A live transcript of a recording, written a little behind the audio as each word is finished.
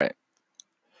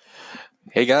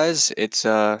Hey guys, it's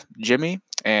Jimmy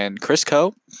and Chris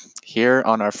Coe here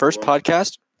on our first Hello.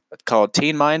 podcast called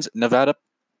Teen Minds Nevada.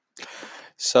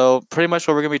 So, pretty much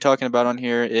what we're going to be talking about on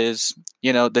here is,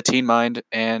 the teen mind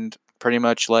and pretty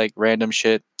much like random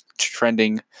shit,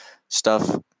 trending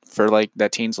stuff for like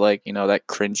that teens like, that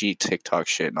cringy TikTok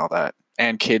shit and all that.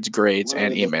 And kids' grades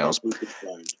and Whatever the emails. fuck we could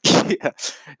find. Yeah.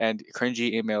 And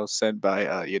cringy emails sent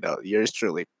by, yours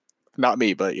truly. Not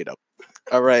me, but,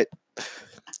 All right.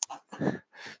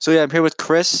 So yeah, I'm here with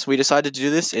Chris. We decided to do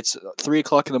this. It's 3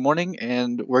 o'clock in the morning,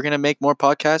 and we're gonna make more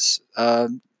podcasts.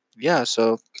 Yeah.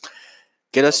 So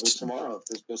get us. Probably tomorrow if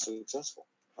this goes successful.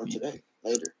 Or today,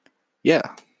 later. Yeah.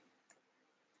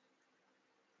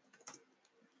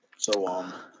 So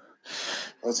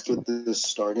let's get this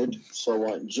started.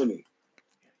 So Jimmy,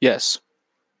 Yes.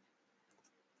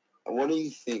 what do you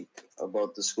think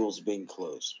about the schools being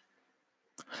closed?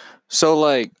 So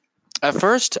like, at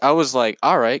first I was like,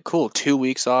 all right, cool, 2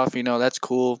 weeks off. That's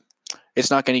cool.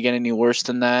 It's not gonna get any worse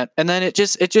than that. And then it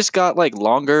just got like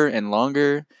longer and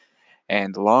longer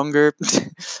and longer,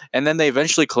 and then they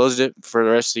eventually closed it for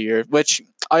the rest of the year, which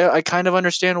I kind of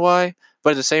understand why.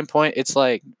 But at the same point, it's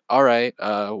like, all right,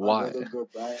 I'd why? rather go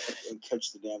back and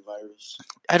catch the damn virus.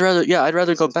 I'd rather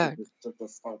go It's back. such a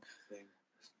fun thing.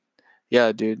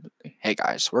 Yeah, dude. Hey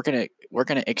guys, we're gonna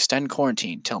extend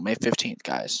quarantine till May 15th,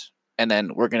 guys, and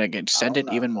then we're gonna extend don't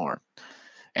it know. even more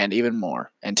and even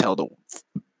more until the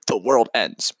world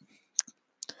ends.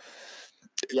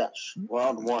 Yes,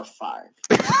 World War Five.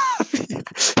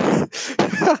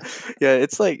 Yeah,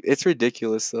 it's like it's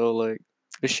ridiculous though. Like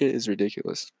this shit is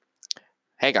ridiculous.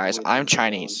 Hey guys, Wait, I'm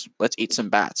Chinese. Let's eat some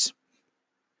bats.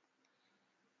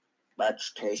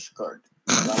 Bats taste good.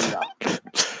 Yum yum.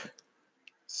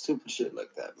 Stupid shit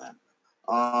like that, man.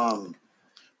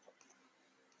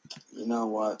 You know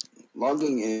what?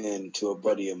 Logging in to a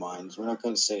buddy of mine's. We're not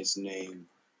gonna say his name,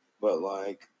 but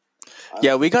like,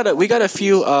 Yeah, we got a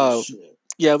few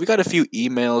yeah, we got a few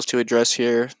emails to address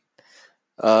here.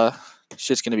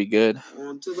 Shit's gonna be good.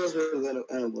 To those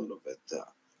in a little bit.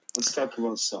 Let's talk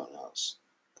about something else.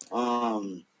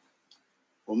 Well,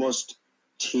 most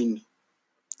teen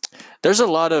There's a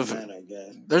lot of men, I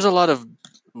guess. there's a lot of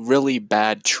really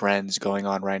bad trends going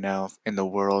on right now in the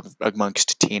world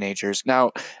amongst teenagers.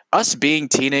 Now, us being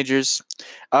teenagers,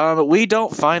 we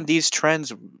don't find these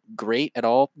trends great at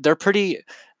all. They're pretty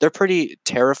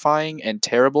terrifying and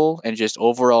terrible, and just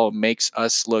overall makes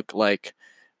us look like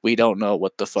we don't know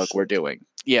what the fuck we're Shit. doing.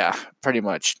 Yeah, pretty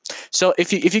much. So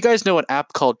if you guys know an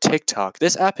app called TikTok,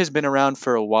 this app has been around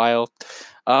for a while.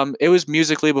 It was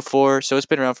Musically before, so it's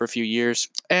been around for a few years,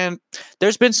 and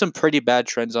there's been some pretty bad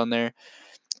trends on there,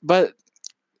 but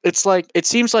it's like it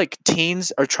seems like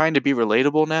teens are trying to be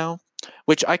relatable now,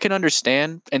 which I can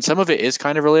understand, and some of it is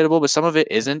kind of relatable, but some of it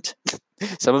isn't.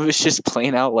 Some of it's just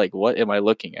plain out like, what am I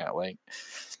looking at? Like,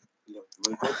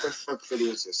 Like, what the fuck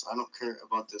video is this? I don't care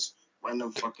about this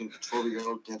random fucking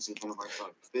 12-year-old dancing in front of my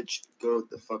phone. Bitch, go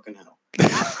the fucking hell.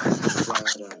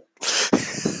 Flat out.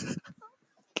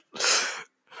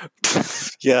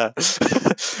 yeah.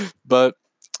 But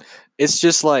it's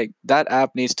just like that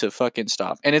app needs to fucking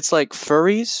stop. And it's like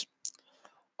furries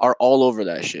are all over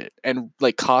that shit. And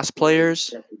like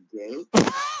cosplayers,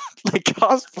 like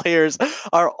cosplayers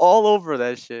are all over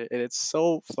that shit, and it's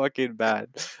so fucking bad.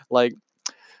 Like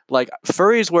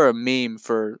furries were a meme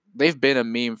for they've been a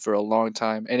meme for a long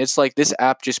time, and it's like this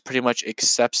app just pretty much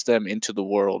accepts them into the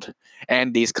world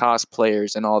and these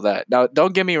cosplayers and all that. Now,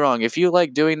 don't get me wrong, if you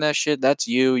like doing that shit, that's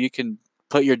you can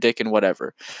put your dick in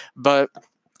whatever. But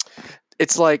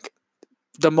it's like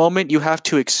the moment you have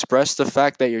to express the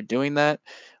fact that you're doing that,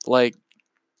 like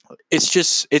it's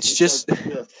just It's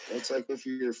like if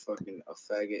you're fucking a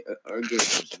faggot or a gay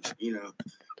person,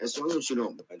 as long as you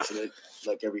don't mention it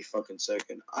like every fucking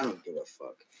second, I don't give a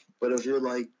fuck. But if you're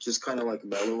like just kind of like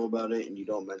mellow about it and you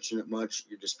don't mention it much,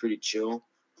 you're just pretty chill.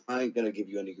 I ain't gonna give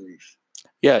you any grief.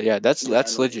 yeah, that's I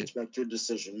don't legit. respect your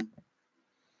decision,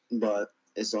 but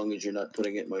as long as you're not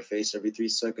putting it in my face every 3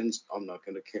 seconds, I'm not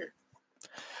gonna care.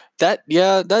 That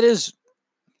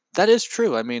is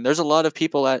true. I mean, there's a lot of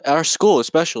people at our school,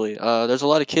 especially. There's a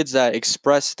lot of kids that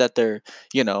express that they're,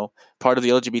 part of the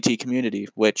LGBT community,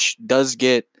 which does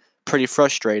get pretty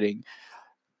frustrating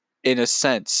in a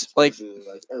sense. Like, Especially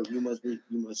like, oh, you must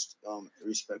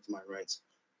respect my rights.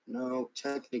 No,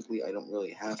 technically, I don't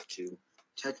really have to.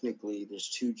 Technically, there's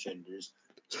two genders.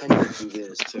 Technically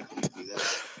this, technically that,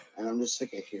 and I'm just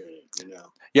sick of hearing it.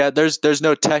 yeah, there's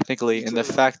no technically in the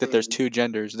Until fact that there's two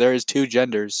genders. There is two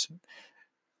genders.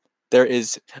 There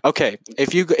is okay.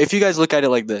 If you guys look at it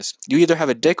like this, you either have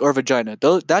a dick or a vagina.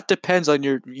 Though that depends on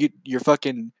your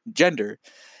fucking gender.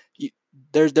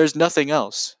 There's nothing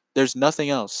else. There's nothing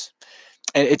else.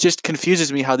 And it just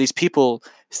confuses me how these people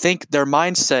think their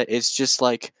mindset is just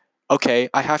like, okay,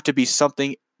 I have to be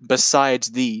something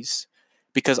besides these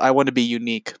because I want to be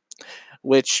unique,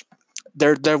 which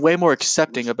they're way more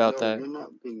accepting about No, that. you're not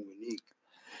being unique.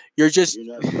 You're just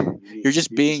You're not being unique. you're just You're just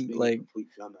being being a like, complete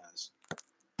dumbass.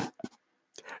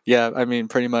 yeah, I mean,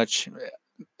 pretty much.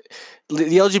 The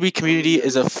LGBT I mean, community yeah,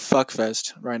 is a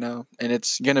fuckfest right now, and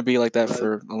it's gonna be like that like,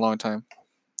 for a long time.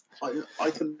 I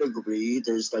can agree.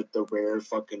 There's like the rare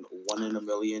fucking 1 in a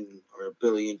million or a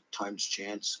billion times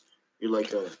chance you're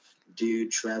like a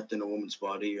dude trapped in a woman's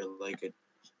body or like a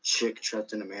chick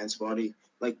trapped in a man's body.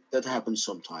 Like that happens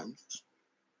sometimes.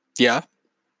 Yeah,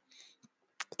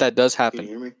 that does Can happen. you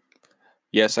hear me?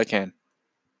 Yes, I can.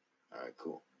 All right,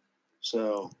 cool.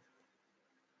 So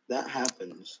that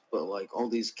happens, but like all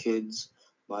these kids,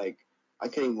 like I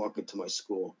can't even walk into my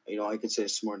school. You know, I could say a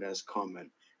smart ass comment,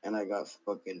 and I got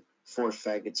fucking 4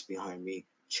 faggots behind me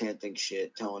chanting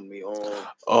shit, telling me, "Oh,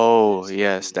 Oh, this, don't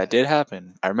yes, do that that." did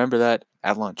happen. I remember that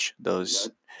at lunch. Those,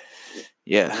 That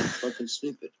yeah. that's fucking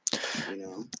stupid. You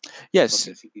know, Yes,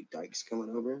 fucking few dykes coming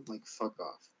over, like fuck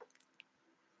off.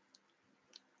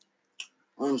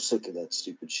 I'm sick of that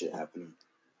stupid shit happening.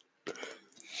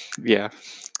 yeah.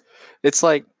 It's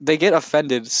like they get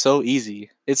offended so easy.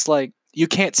 It's like you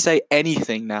can't say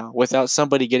anything now without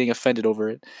somebody getting offended over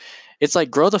it. It's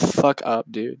like grow the fuck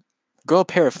up, dude. Grow a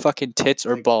pair of fucking tits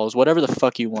or Like, balls, whatever the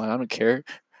fuck you want. I don't care.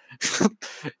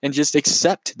 And just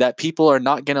accept that people are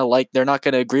not gonna like. They're not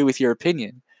gonna agree with your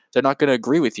opinion. They're not gonna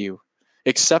agree with you.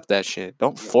 Accept that shit.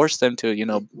 Don't yeah, force them to,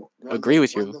 like agree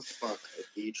with why you. the fuck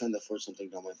are you trying to force something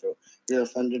down my throat? You're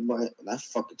offended by it. That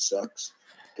fucking sucks.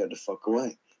 Get the fuck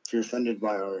away. If you're offended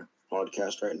by our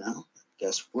podcast right now,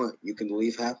 guess what? You can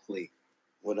leave happily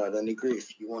without any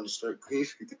grief. You want to start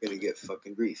grief, you're gonna get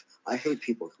fucking grief. I hate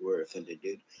people who are offended,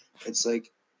 dude. It's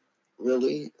like,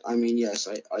 really? I mean, yes,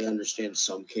 I understand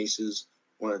some cases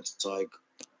where it's like,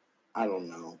 I don't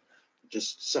know,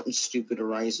 just something stupid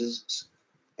arises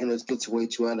and it gets way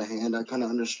too out of hand. I kind of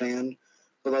understand,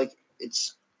 but like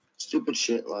it's stupid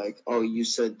shit. Like, oh, you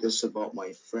said this about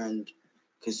my friend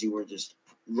because you were just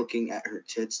looking at her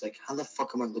tits. Like, how the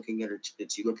fuck am I looking at her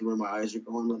tits? You looking where my eyes are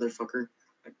going, motherfucker?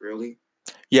 Like, really?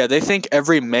 Yeah, they think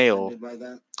every I'm male offended by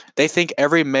that. they think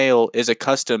every male is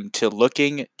accustomed to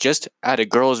looking just at a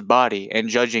girl's body and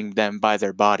judging them by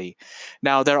their body.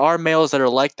 Now, there are males that are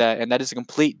like that, and that is a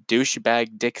complete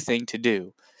douchebag dick thing to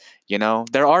do.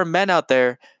 There are men out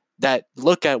there that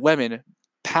look at women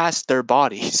past their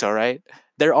bodies, all right?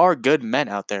 There are good men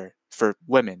out there for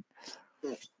women.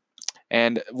 Yeah.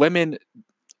 And women,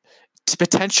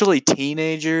 potentially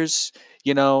teenagers,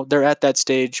 they're at that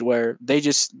stage where their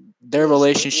Yes, but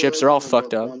relationships we're are all only gonna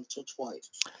fucked look up. once or twice.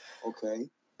 Okay.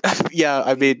 Yeah,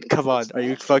 I I mean, mean, come on. it's Are you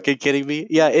natural. fucking kidding me?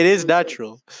 Yeah, it is Okay.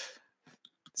 natural.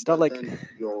 It's not But like, then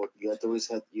you always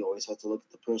have to look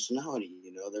at the personality.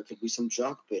 You know, there could be some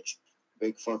jock bitch,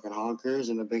 big fucking honkers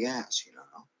and a big ass. You know,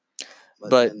 but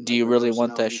but then do like you her really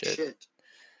want that personality shit? shit.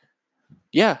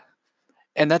 Yeah.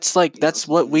 And You know, that's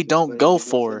what we sometimes it's don't better go to go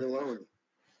for for. the lower.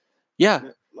 Yeah.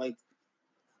 Like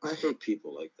I hate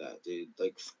people like that, dude.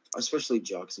 Like especially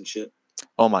jocks and shit.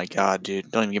 Oh my god,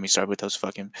 dude. Don't even get me started with those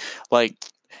fucking. Like,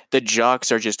 the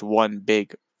jocks are just one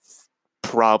big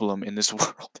problem in this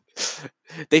world.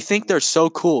 They think they're so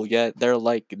cool, yet they're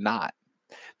like not.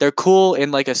 They're cool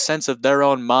in like a sense of their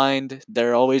own mind.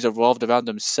 They're always revolved around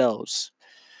themselves.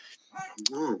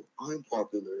 No, I'm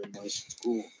popular in my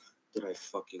school. Did I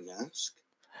fucking ask?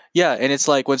 Yeah, and it's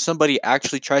like when somebody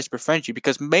actually tries to befriend you,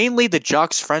 because mainly the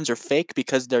jock's friends are fake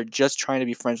because they're just trying to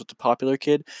be friends with the popular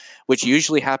kid, which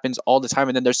usually happens all the time.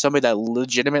 And then there's somebody that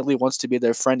legitimately wants to be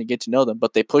their friend and get to know them,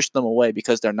 but they push them away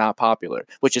because they're not popular,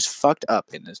 which is fucked up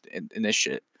in this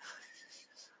shit.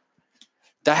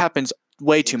 That happens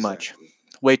way too much, Exactly.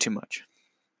 way too much.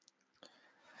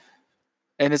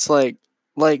 And it's like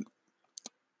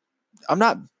I'm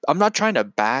not I'm not trying to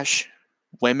bash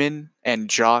women and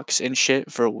jocks and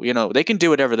shit for they can do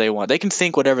whatever they want. They can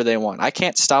think whatever they want. I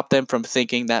can't stop them from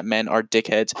thinking that men are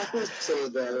dickheads. I can say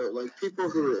that like people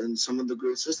who are in some of the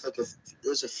groups,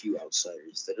 there's a few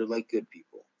outsiders that are like good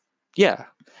people. Yeah.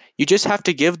 You just have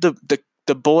to give the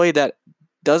boy that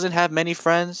doesn't have many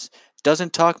friends,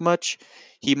 doesn't talk much,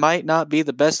 he might not be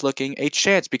the best looking, a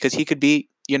chance because he could be,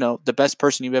 the best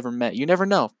person you've ever met. You never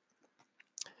know.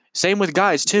 Same with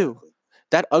guys too. Exactly.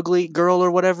 That ugly girl or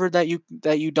whatever that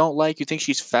you don't like, you think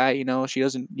she's fat, she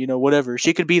doesn't, whatever.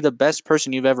 She could be the best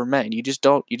person you've ever met, and you just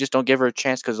don't give her a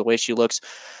chance because of the way she looks,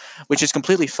 which is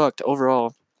completely fucked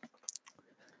overall.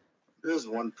 There's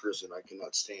one person I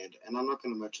cannot stand, and I'm not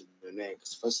going to mention their name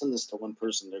because if I send this to one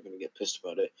person, they're going to get pissed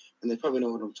about it, and they probably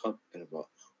know what I'm talking about.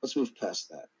 Let's move past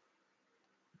that.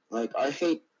 Like, I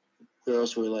hate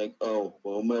girls who are like, oh,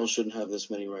 well, males shouldn't have this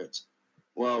many rights.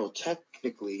 Well,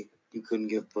 technically, you couldn't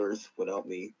give birth without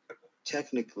me.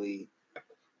 Technically,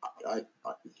 I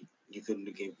you couldn't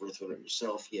have gave birth without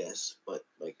yourself, yes, but,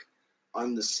 like,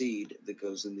 I'm the seed that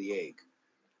goes in the egg.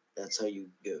 That's how you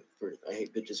give birth. I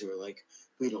hate bitches who are like,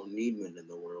 we don't need men in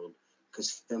the world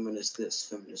because feminist this,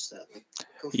 feminist that. Like,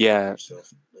 go fuck Yeah,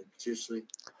 yourself. Like, seriously.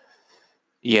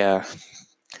 yeah,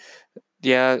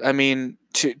 yeah. I mean,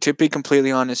 to be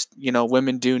completely honest,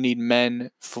 women do need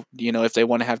men, if they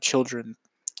want to have children,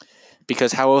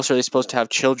 because how else are they supposed Yeah. to have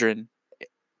children?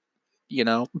 You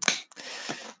know,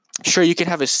 sure, you can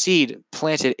have a seed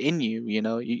planted in you. You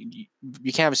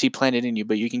can't have a seed planted in you,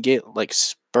 but you can get like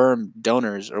sperm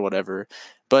donors or whatever.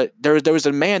 But there was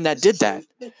a man that It's the did same that.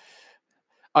 thing.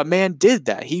 A man did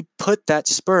that. He put that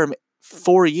sperm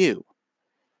for you.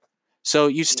 So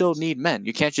you still Yes. need men.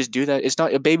 You can't just do that. It's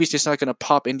not a baby's just not gonna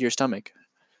pop into your stomach.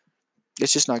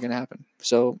 It's just not gonna happen.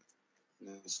 So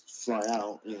Just fly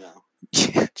out.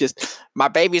 just my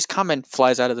baby's coming,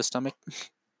 flies out of the stomach.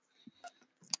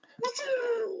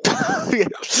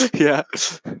 Yeah.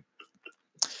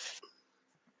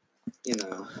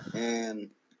 And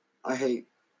I hate,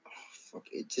 fuck,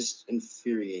 it just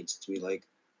infuriates me. Like,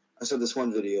 I saw this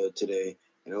one video today,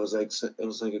 and it was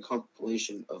like a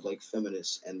compilation of like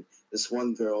feminists, and this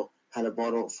one girl had a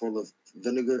bottle full of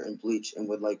vinegar and bleach and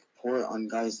would like pour it on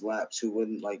guys' laps who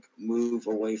wouldn't like move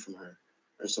away from her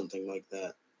or something like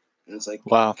that. And it's like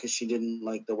Wow. because she didn't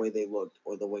like the way they looked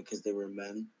or the way because they were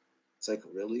men. It's like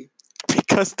really?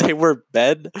 Because they were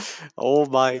men. Oh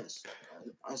my. Yes,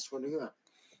 I swear to God.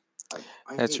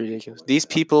 I That's hate people ridiculous. like These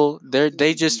that. people, How can they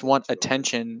you do just that want to a person?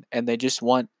 attention, and they just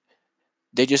want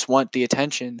the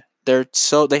attention.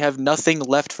 They have nothing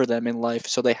left for them in life,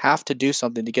 so they have to do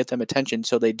something to get them attention.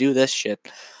 So they do this shit.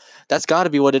 That's got to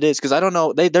be what it is. Because I don't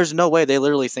know. There's no way they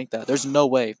literally think that. There's no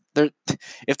way.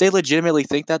 If they legitimately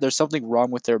think that, there's something wrong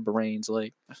with their brains.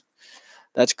 Like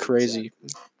that's crazy. Exactly.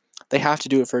 They have to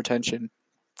do it for attention.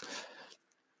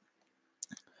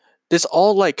 This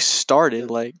all like started Yep.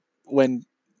 like when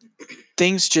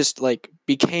things just like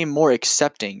became more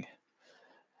accepting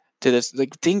to this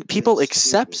like thing. People It's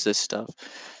stupid. accepts this stuff.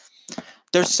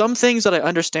 There's some things that I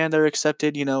understand they're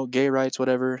accepted, gay rights,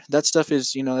 whatever. That stuff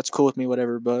is, that's cool with me,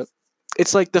 whatever. But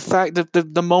it's like the fact that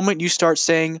the moment you start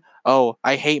saying, "Oh,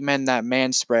 I hate men that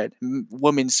manspread,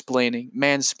 woman splaining,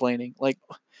 mansplaining," like,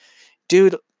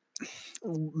 dude,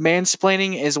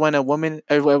 mansplaining is when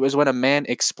a man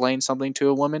explains something to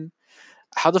a woman.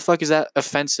 How the fuck is that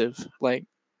offensive? Like,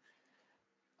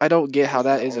 I don't get how Yeah,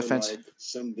 that is or offensive. like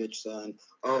some bitch saying,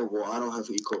 "Oh, well, I don't have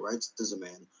equal rights as a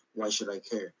man. Why should I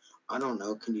care?" I don't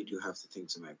know. Can you do half the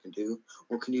things a man can do,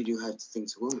 or can you do half the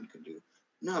things a woman can do?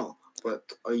 No. But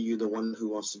are you the one who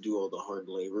wants to do all the hard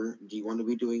labor? Do you want to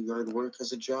be doing yard work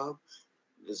as a job?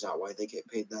 Is that why they get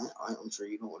paid that? I'm sure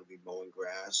you don't want to be mowing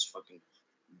grass, fucking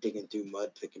digging through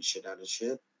mud, picking shit out of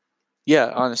shit.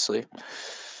 Yeah, honestly,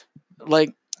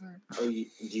 like, Do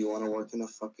you want to work in a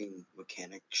fucking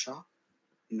mechanic shop?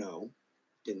 No,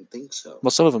 didn't think so.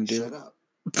 well, some of them do. Shut up.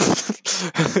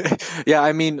 Yeah,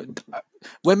 I mean,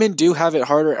 women do have it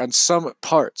harder on some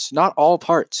parts, not all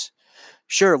parts.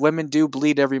 Sure, women do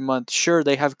bleed every month. Sure,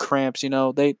 they have cramps.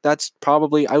 That's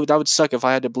probably that would suck if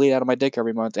I had to bleed out of my dick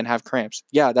every month and have cramps.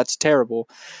 Yeah, that's terrible.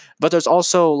 But there's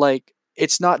also like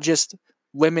it's not just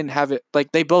women have it.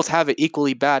 Like they both have it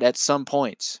equally bad at some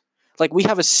points. Like we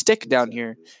have a stick down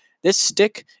here. Exactly. This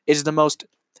stick is the most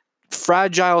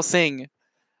fragile thing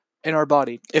in our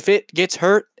body. If it gets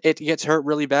hurt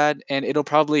really bad, and it'll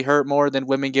probably hurt more than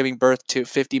women giving birth to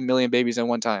 50 million babies at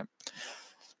one time.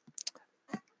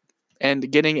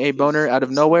 And getting a boner Jesus, out of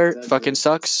that's some nowhere fucking exaggerations.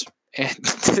 sucks. And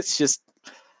it's just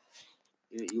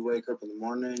You wake up in the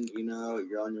morning,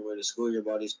 you're on your way to school, your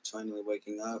body's finally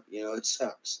waking up, it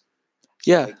sucks.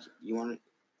 yeah, Like, you want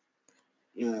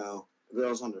to,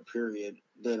 girls on their period,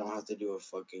 they don't have to do a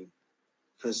fucking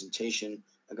presentation.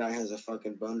 A guy has a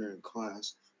fucking boner in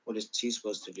class. What is he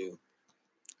supposed to do?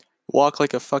 walk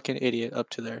like a fucking idiot up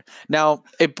to there. Now,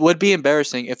 it would be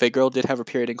embarrassing if a girl did have her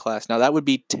period in class. Now, that would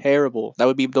be terrible. That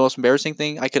would be the most embarrassing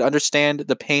thing. I could understand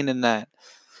the pain in that.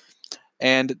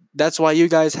 And that's why you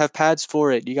guys have pads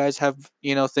for it. You guys have,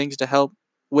 things to help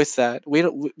with that. We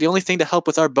don't the only thing to help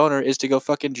with our boner is to go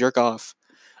fucking jerk off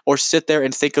or sit there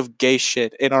and think of gay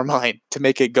shit in our mind to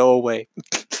make it go away.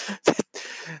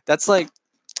 That's like,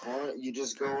 Or you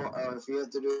just go, if you have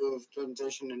to do a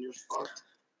presentation and you're fucked,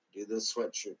 do the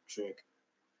sweatshirt trick.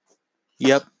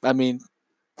 yep. I mean,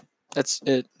 That's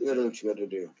it. You gotta do what you gotta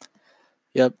do.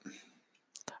 Yep.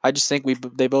 I just think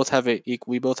they both have it.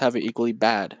 We both have it equally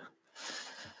bad.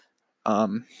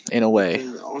 In a way.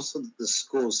 And also, the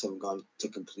schools have gone to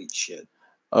complete shit.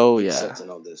 Oh You yeah. said to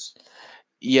know this.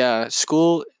 Yeah.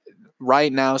 School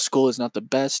right now. School is not the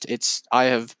best. I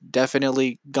have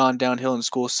definitely gone downhill in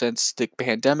school since the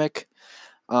pandemic.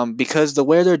 Because the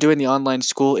way they're doing the online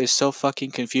school is so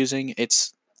fucking confusing.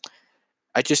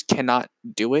 I just cannot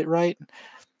do it right,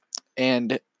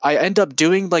 and I end up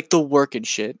doing like the work and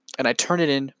shit, and I turn it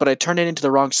in, but I turn it into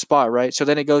the wrong spot, right? So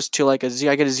then it goes to like a Z.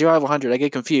 I get a 0 out of 100. I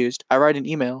get confused. I write an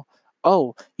email.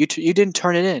 Oh, you didn't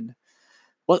turn it in.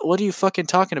 What are you fucking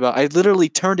talking about? I literally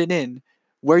turned it in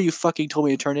where you fucking told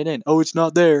me to turn it in. Oh, it's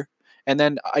not there. And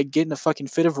then I get in a fucking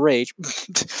fit of rage,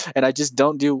 and I just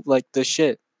don't do like the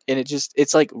shit, and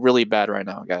it's like really bad right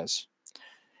now, guys.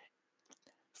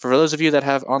 For those of you that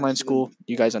have online That's school, even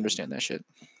you bad, guys man. understand that shit.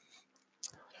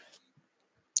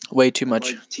 Way too And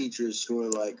much. like teachers who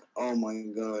are like, "Oh my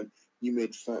god, you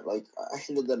made fun." Like I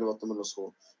hated that about the middle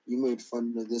school. You made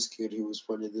fun of this kid who was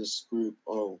part of this group.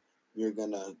 Oh, you're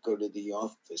gonna go to the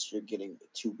office. You're getting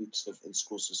 2 weeks of in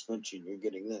school suspension. You're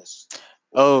getting this.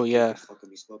 Or Oh that kid yeah, could fucking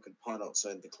be smoking pot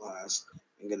outside the class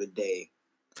and get a day.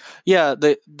 yeah.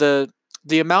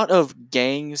 The amount of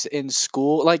gangs in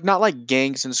school, like not like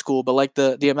gangs in school, but like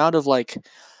the amount of like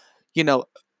you know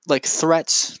like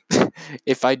threats,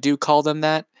 if I do call them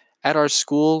that, at our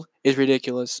school is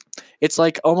ridiculous. It's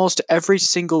like almost every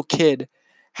single kid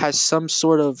has some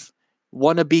sort of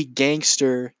wannabe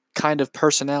gangster kind of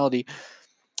personality,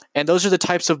 and those are the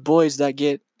types of boys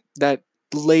that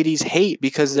ladies hate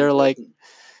because Go to they're like, prison.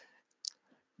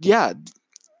 yeah,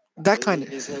 that kind of.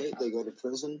 Ladies hate. They go to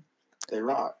prison. They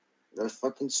rot. They're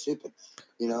fucking stupid.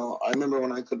 You know, I remember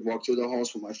when I could walk through the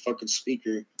halls with my fucking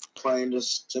speaker playing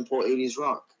just simple 80s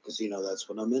rock because, you know, that's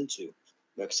what I'm into.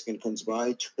 Mexican comes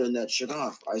by, turn that shit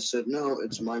off. I said, no,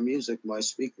 it's my music, my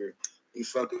speaker. He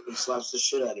fucking slaps the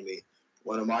shit out of me.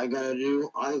 What am I gonna do?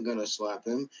 I'm gonna slap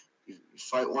him. You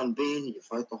fight one bean, you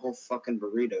fight the whole fucking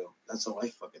burrito. That's how I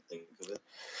fucking think of it.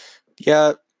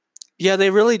 Yeah, yeah, they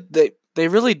really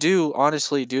do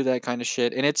honestly do that kind of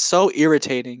shit, and it's so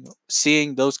irritating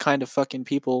seeing those kind of fucking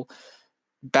people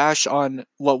bash on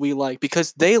what we like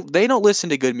because they don't listen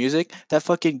to good music. That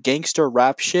fucking gangster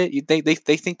rap shit, they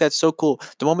think that's so cool.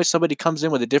 The moment somebody comes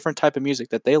in with a different type of music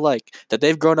that they like, that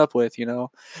they've grown up with,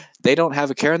 they don't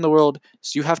have a care in the world.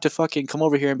 So you have to fucking come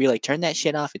over here and be like, turn that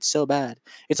shit off. It's so bad.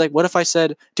 It's like, what if I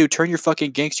said, dude, turn your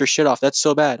fucking gangster shit off? That's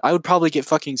so bad. I would probably get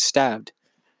fucking stabbed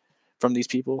from these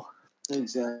people.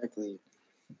 Exactly.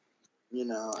 You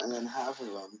know, and then half of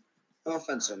them, no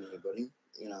offense to anybody,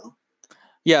 you know,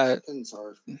 Yeah. Mexicans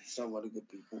are somewhat good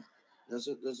people. There's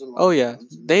a lot Oh of good yeah.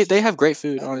 ones, and They there's they just have great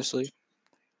food, bad ones. honestly.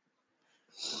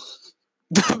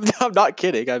 I'm not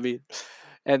kidding. I mean,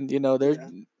 and Yeah, they're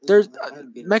I had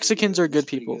beaner food Mexicans there. are It's good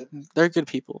pretty people. good. They're good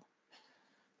people.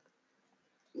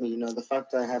 You know, the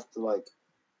fact that I have to like,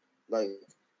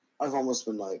 I've almost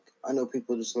been like, I know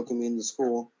people just look at me in the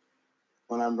school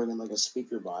when I'm bringing like a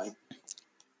speaker by,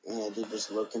 and they're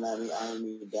just looking at me, eyeing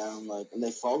me down, like, and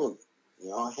they follow me. You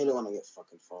know, I hate it when I get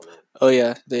fucking followed. Oh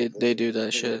yeah, they Like, they do that they're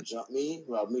gonna shit. jump me,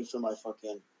 rob me for my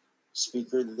fucking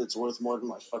speaker that's worth more than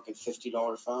my fucking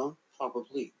 $50 phone?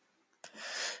 Probably.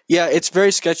 Yeah, it's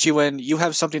very sketchy when you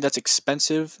have something that's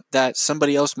expensive that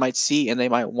somebody else might see and they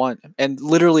might want, and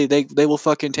literally they will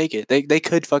fucking take it. They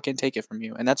could fucking take it from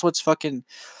you, and that's what's fucked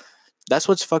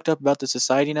up about the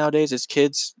society nowadays. Is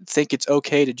kids think it's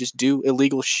okay to just do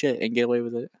illegal shit and get away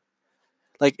with it.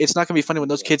 Like it's not gonna be funny when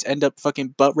those kids Exactly. end up fucking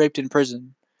butt raped in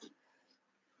prison.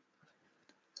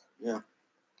 Yeah.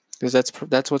 Because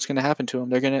that's what's gonna happen to them.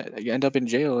 They're gonna end up in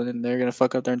jail and then they're gonna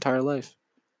fuck up their entire life,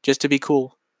 just to be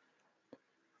cool.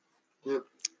 Yep.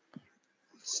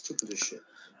 Stupid as shit.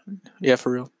 Yeah,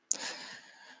 for real.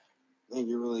 And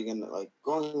you're really gonna, like,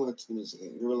 going back to the music,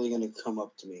 you're really gonna come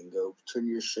up to me and go, turn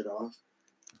your shit off?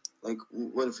 Like,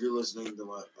 what if you're listening to,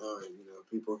 like,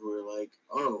 people who are like,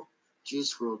 oh,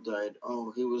 Juice WRLD died.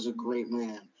 Oh, he was a great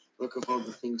man. Look at all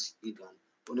the things he done.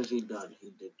 What has he done?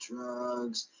 He did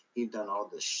drugs. He done all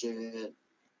this shit.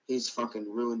 He's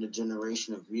fucking ruined a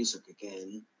generation of music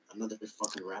again. Another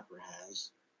fucking rapper has.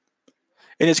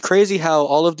 And it's crazy how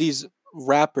all of these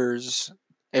rappers,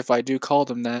 if I do call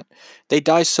them that, they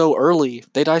die so early.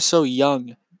 They die so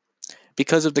young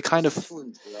because of the kind Because of. they're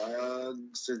doing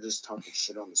drugs. They're just talking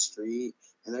shit on the street.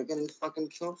 And they're getting fucking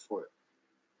killed for it.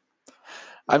 You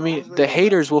I know, I mean, the remember back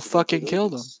haters will to like the fucking kill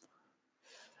them. 80s.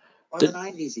 Or the The,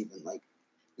 90s even. Like,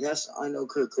 yes, I know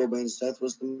Kurt Cobain's death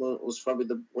was probably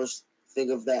the worst thing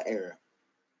of that era.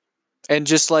 And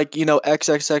just like,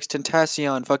 XXX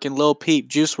Tentacion, fucking Lil Peep,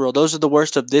 Juice World, those are the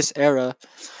worst of this era.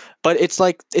 But it's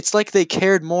like they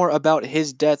cared more about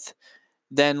his death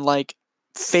than like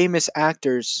famous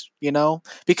actors,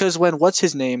 Because when what's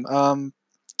his name?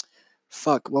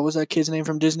 Fuck, what was that kid's name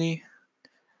from Disney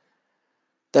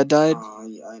that died?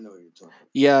 Yeah, I know what you're talking about.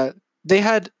 Yeah,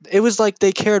 it was like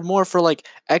they cared more for like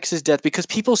X's death because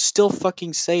people still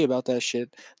fucking say about that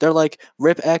shit. They're like,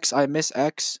 "Rip X, I miss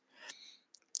X."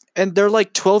 And they're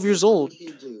like 12 years What old. did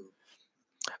he do?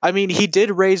 I mean, he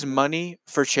did raise money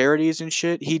for charities and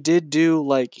shit. He did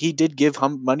give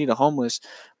money to homeless,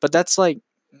 but that's like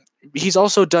he's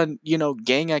also done,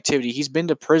 gang activity. He's been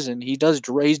to prison. He's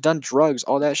done drugs,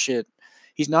 all that shit.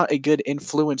 He's not a good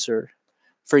influencer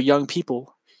for young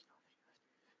people.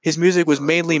 His music was So I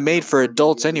mainly put in a made for party the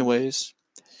adults other day. anyways.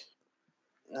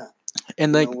 Yeah.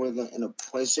 And like We're in a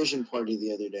PlayStation party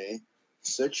the other day.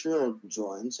 6-year-old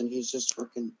joins and he's just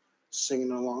freaking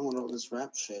singing along with all this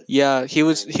rap shit. yeah, he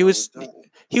was And he I was was done.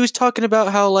 he was talking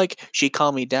about how like she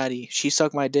called me daddy, she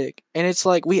sucked my dick. And it's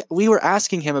like we were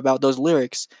asking him about those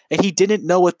lyrics and he didn't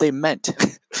know what they meant.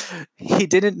 He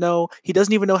didn't know. He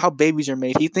doesn't even know how babies are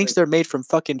made. He thinks Like, they're made from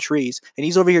fucking trees. And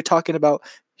he's over here talking about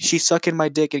she's sucking my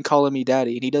dick and calling me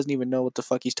daddy and he doesn't even know what the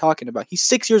fuck he's talking about. He's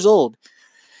 6 years old.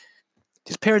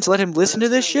 His parents let him listen to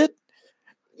this shit?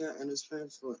 Yeah, and his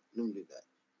parents don't do that.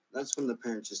 That's when the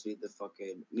parents just need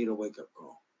a wake up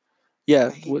call. Yeah, I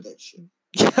hate that shit.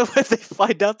 yeah, when they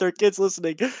find out their kids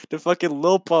listening to fucking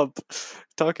Lil Pump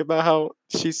talk about how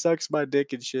she sucks my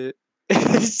dick and shit.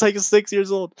 He's like 6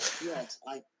 years old. Yes,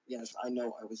 I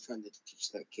know. I was trying to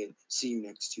teach that kid. See you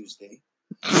next Tuesday.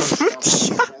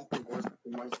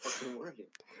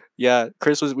 Yeah,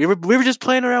 Chris was. We were just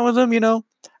playing around with him,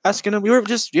 asking him. We were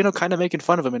just, kind of making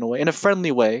fun of him in a way, in a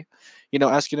friendly way,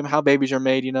 asking him how babies are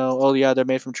made. Oh yeah, they're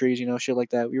made from trees. Shit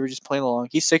like that. We were just playing along.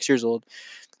 He's 6 years old,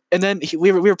 and then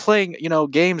we were playing,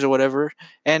 games or whatever,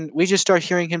 and we just start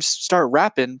hearing him start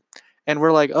rapping, and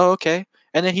we're like, oh okay,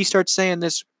 and then he starts saying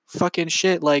this fucking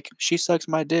shit like she sucks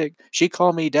my dick, she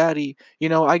called me daddy,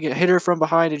 I get hit her from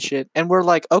behind and shit, and we're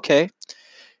like, okay,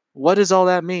 what does all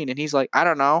that mean? And he's like, I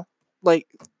don't know, like,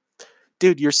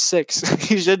 dude, you're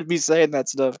 6. You shouldn't be saying that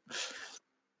stuff.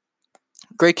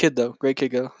 Great kid though, great kid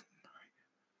go.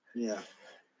 Yeah.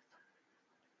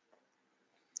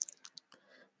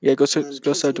 Yeah, go Man, go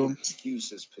kids start with doing.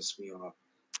 excuses piss me off.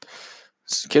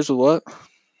 Kids with what?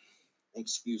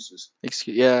 Excuses.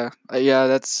 Yeah, yeah,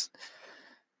 that's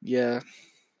yeah.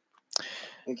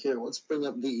 Okay, let's bring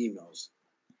up the emails.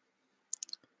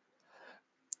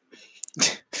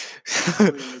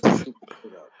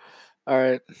 All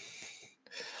right.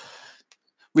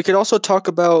 We could also talk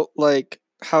about like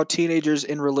how teenagers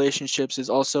in relationships is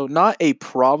also not a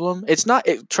problem. It's not.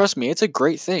 Trust me, it's a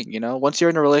great thing. Once you're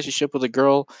in a relationship with a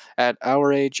girl at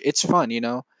our age, it's fun. It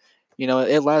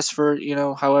lasts for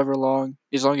however long,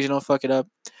 as long as you don't fuck it up.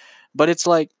 But it's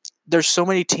like there's so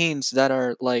many teens that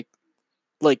are like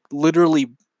literally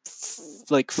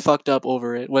like fucked up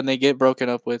over it when they get broken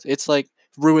up with. It's like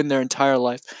ruined their entire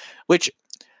life, which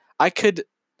I could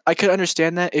I could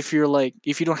understand that if you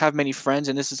don't have many friends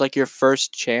and this is like your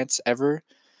first chance ever,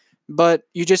 but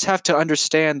you just have to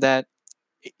understand that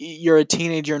you're a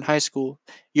teenager in high school.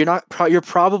 You're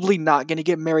probably not going to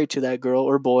get married to that girl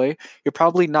or boy. You're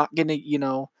probably not going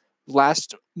to,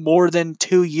 last more than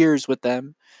 2 years with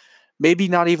them. Maybe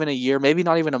not even a year, maybe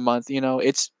not even a month,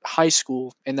 it's high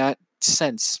school in that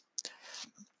sense.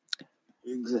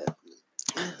 Exactly.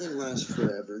 Nothing lasts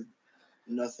forever.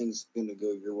 Nothing's gonna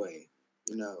go your way.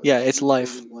 Yeah, if it's you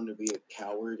life. really want to be a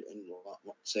coward and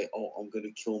say, "Oh, I'm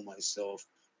gonna kill myself,"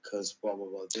 because blah blah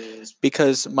blah this.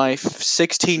 Because my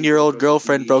 16-year-old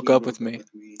girlfriend broke up with me.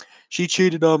 She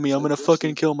cheated on me. I'm gonna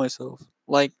fucking kill myself.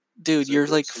 Like, dude, you're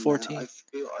like 14.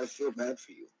 I feel bad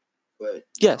for you, but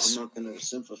Yes. I'm not gonna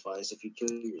sympathize if you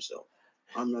kill yourself.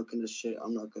 I'm not gonna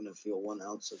feel 1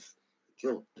 ounce of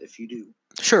guilt if you do.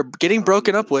 Sure, getting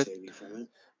broken up with.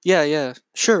 Yeah,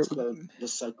 sure. The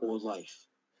cycle of life.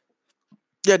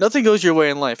 Yeah, nothing goes your way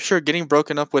in life. Sure, getting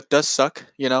broken up with does suck,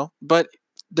 but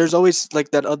there's always like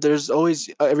that. There's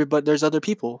always everybody. There's other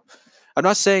people. I'm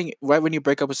not saying right when you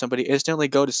break up with somebody, instantly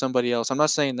go to somebody else. I'm not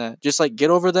saying that. Just like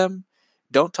get over them,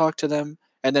 don't talk to them,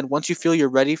 and then once you feel you're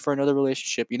ready for another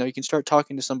relationship, you can start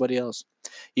talking to somebody else.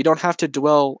 You don't have to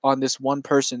dwell on this one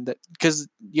person that because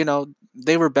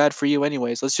they were bad for you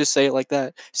anyways. Let's just say it like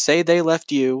that. Say they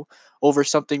left you over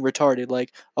something retarded,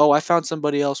 like, oh, I found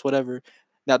somebody else, whatever.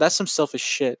 Now that's some selfish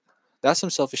shit. That's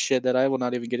some selfish shit that I will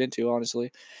not even get into,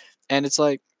 honestly. And it's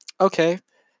like, okay,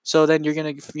 so then you're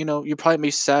gonna, you probably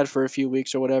be sad for a few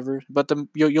weeks or whatever, but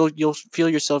you'll feel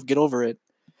yourself get over it,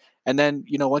 And then,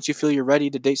 once you feel you're ready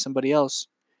to date somebody else,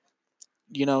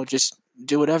 just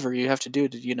do whatever you have to do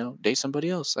to, date somebody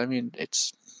else. I mean,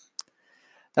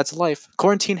 that's life.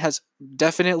 Quarantine has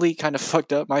definitely kind of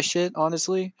fucked up my shit,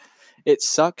 honestly. It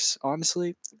sucks,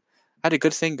 honestly. I had a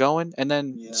good thing going, and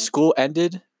then Yeah. school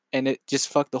ended, and it just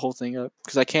fucked the whole thing up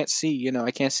because I can't see,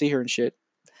 I can't see her and shit.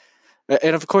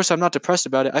 And of course, I'm not depressed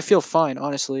about it. I feel fine,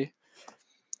 honestly,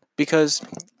 because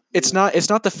it's not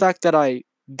the fact that I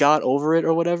got over it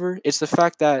or whatever. It's the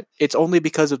fact that it's only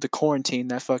because of the quarantine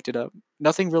that fucked it up.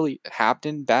 Nothing really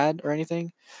happened bad or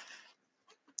anything.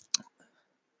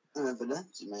 If it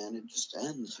ends, man, it just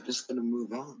ends. You're just gonna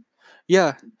move on.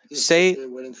 Yeah. You can't Say sit there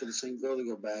waiting for the same girl to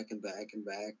go back and back and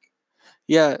back.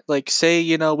 Yeah, like say,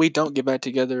 we don't get back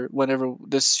together whenever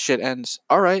this shit ends.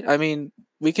 All right. I mean,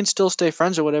 we can still stay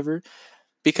friends or whatever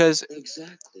because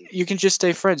Exactly. you can just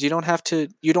stay friends. You don't have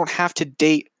to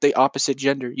date the opposite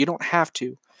gender. You don't have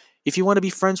to. If you want to be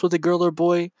friends with a girl or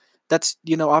boy that's,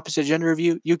 opposite gender of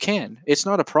you, you can. It's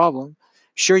not a problem.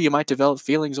 Sure, you might develop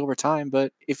feelings over time,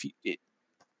 but if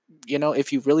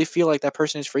you really feel like that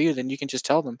person is for you, then you can just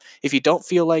tell them. If you don't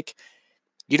feel like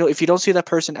if you don't see that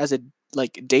person as a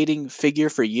like dating figure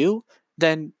for you,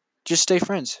 then just stay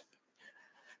friends.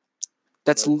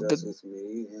 That's Like that's with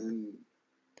me and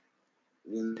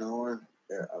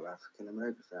they're of African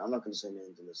American fan. I'm not gonna say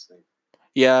names in this thing.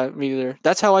 Yeah, me either.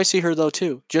 That's how I see her though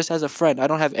too. Just as a friend, I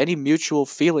don't have any mutual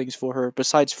feelings for her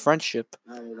besides friendship.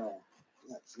 Not at all.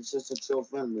 Yeah, she's just a chill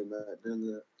friend we met during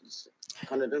the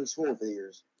kind of done school for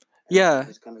years. And Yeah,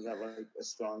 just kind of got like a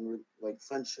strong like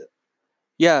friendship.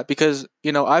 yeah, because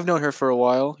I've known her for a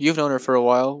while. You've known her for a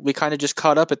while. We kind of just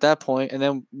caught up at that point, and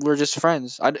then we're just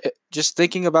friends. Just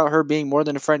thinking about her being more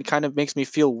than a friend kind of makes me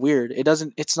feel weird. It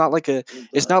doesn't. It's not like a.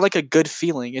 It's not like a good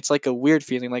feeling. It's like a weird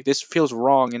feeling. Like this feels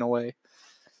wrong in a way.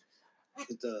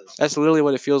 It does. That's literally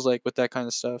what it feels like with that kind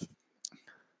of stuff.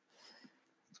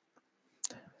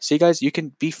 See, guys, you can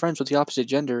be friends with the opposite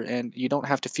gender, and you don't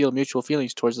have to feel mutual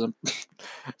feelings towards them.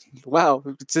 Wow,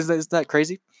 isn't that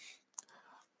crazy?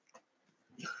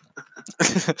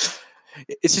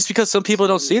 It's just because some people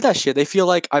don't see that shit. They feel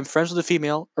like I'm friends with a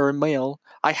female or a male.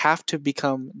 I have to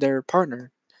become their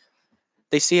partner.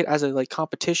 They see it as a like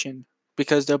competition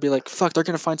because they'll be like, "Fuck, they're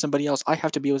gonna find somebody else. I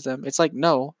have to be with them." It's like,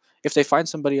 no. If they find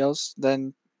somebody else,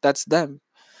 then that's them.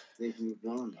 They've moved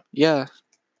on. Yeah,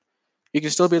 you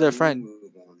can still be their friend.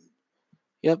 Move on.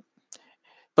 Yep.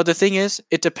 But the thing is,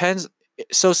 it depends.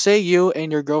 So, say you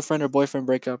and your girlfriend or boyfriend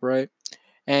break up, right?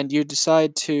 And you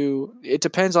decide to. It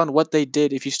depends on what they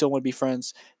did if you still want to be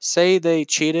friends. Say they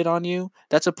cheated on you.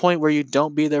 That's a point where you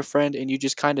don't be their friend and you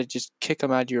just kind of just kick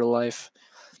them out of your life.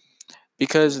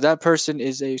 Because that person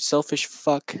is a selfish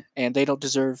fuck and they don't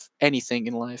deserve anything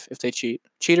in life if they cheat.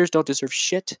 Cheaters don't deserve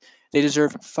shit. They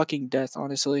deserve fucking death,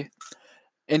 honestly.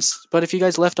 But if you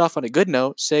guys left off on a good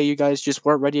note, say you guys just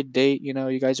weren't ready to date,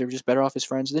 you guys are just better off as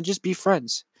friends, then just be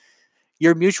friends.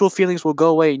 Your mutual feelings will go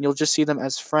away and you'll just see them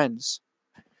as friends.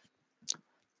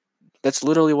 That's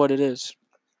literally what it is.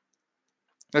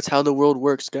 That's how the world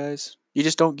works, guys. You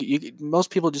just don't. Most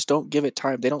people just don't give it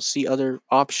time. They don't see other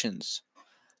options.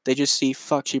 They just see,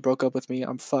 fuck, she broke up with me.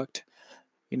 I'm fucked.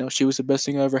 She was the best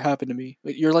thing that ever happened to me.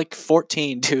 But you're like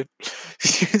 14, dude.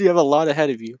 You have a lot ahead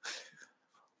of you.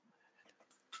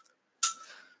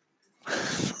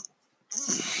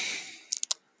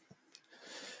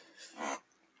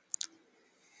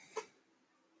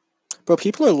 Bro,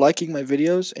 people are liking my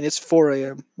videos and it's 4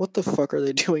 a.m. What the fuck are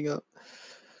they doing up?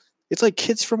 It's like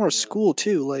kids from our school,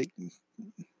 too. Like,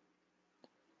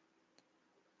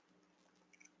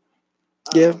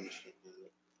 yeah.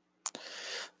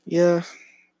 Yeah.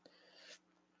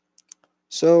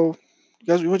 So, you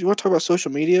guys, you want to talk about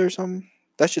social media or something?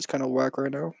 That shit's kind of whack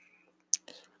right now.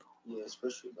 Yeah,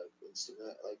 especially like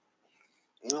Instagram. Like,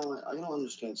 I don't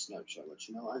understand Snapchat much.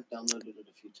 I've downloaded it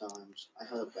a few times. I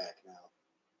have it back now.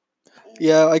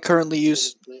 Yeah, I currently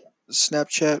use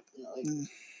Snapchat. Who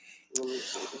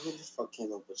the fuck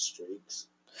came up with streaks?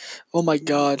 Oh my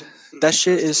god, that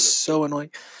shit is so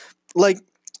annoying. Like,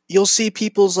 you'll see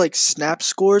people's like snap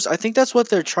scores. I think that's what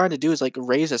they're trying to do is like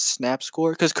raise a snap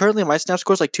score. Because currently my snap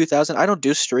score is like 2,000. I don't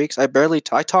do streaks. I barely.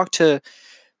 I talk to,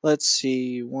 let's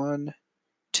see,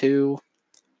 two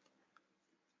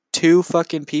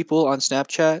fucking people on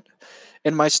Snapchat,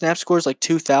 and my snap score is like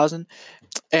 2,000.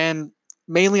 And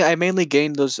I mainly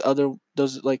gained those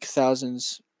like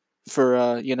thousands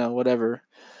for whatever.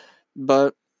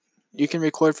 But you can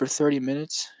record for 30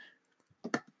 minutes.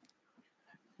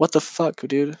 What the fuck,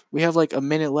 dude? We have like a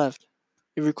minute left.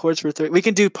 It records for 30. We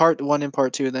can do part 1 and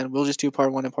part 2 and then we'll just do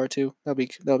part 1 and part 2.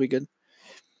 That'll be good.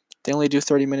 They only do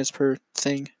 30 minutes per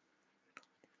thing.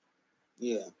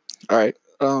 Yeah. All right.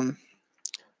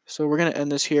 So we're gonna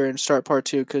end this here and start part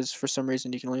 2 because for some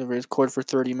reason you can only record for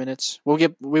 30 minutes. We'll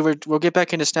get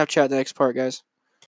back into Snapchat the next part, guys.